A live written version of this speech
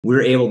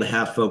we're able to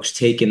have folks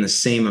take in the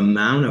same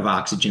amount of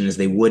oxygen as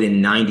they would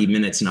in 90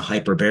 minutes in a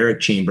hyperbaric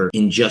chamber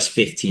in just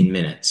 15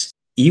 minutes.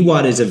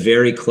 EWOT is a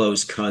very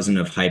close cousin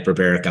of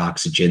hyperbaric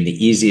oxygen.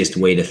 The easiest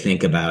way to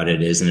think about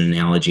it is an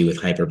analogy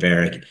with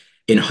hyperbaric.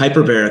 In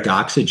hyperbaric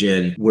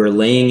oxygen, we're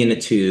laying in a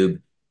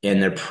tube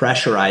and they're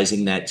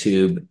pressurizing that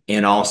tube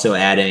and also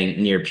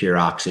adding near pure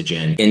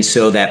oxygen. And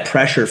so that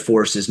pressure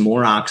forces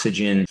more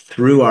oxygen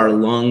through our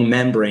lung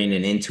membrane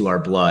and into our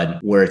blood,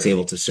 where it's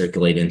able to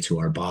circulate into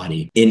our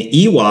body. In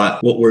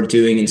EWOT, what we're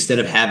doing, instead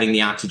of having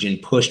the oxygen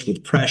pushed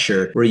with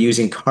pressure, we're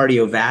using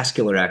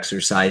cardiovascular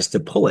exercise to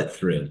pull it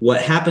through.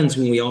 What happens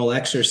when we all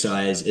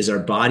exercise is our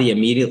body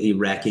immediately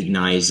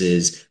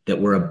recognizes that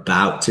we're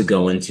about to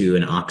go into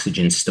an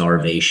oxygen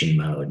starvation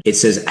mode. It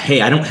says,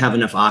 hey, I don't have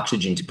enough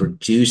oxygen to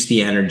produce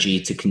the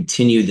energy to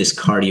continue this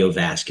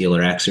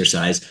cardiovascular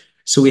exercise.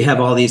 So we have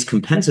all these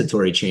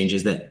compensatory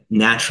changes that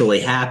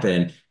naturally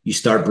happen. You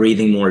start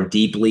breathing more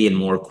deeply and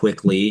more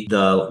quickly.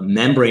 The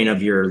membrane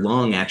of your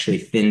lung actually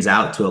thins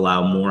out to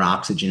allow more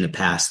oxygen to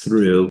pass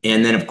through.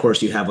 And then, of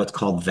course, you have what's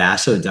called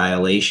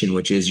vasodilation,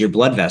 which is your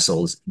blood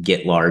vessels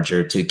get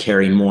larger to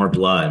carry more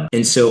blood.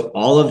 And so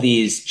all of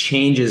these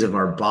changes of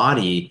our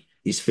body,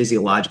 these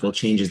physiological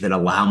changes that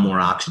allow more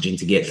oxygen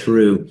to get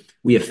through,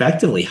 we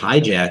effectively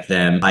hijack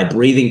them by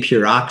breathing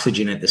pure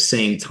oxygen at the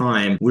same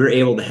time. We're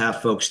able to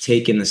have folks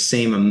take in the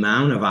same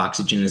amount of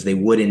oxygen as they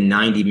would in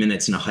 90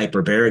 minutes in a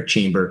hyperbaric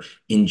chamber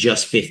in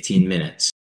just 15 minutes.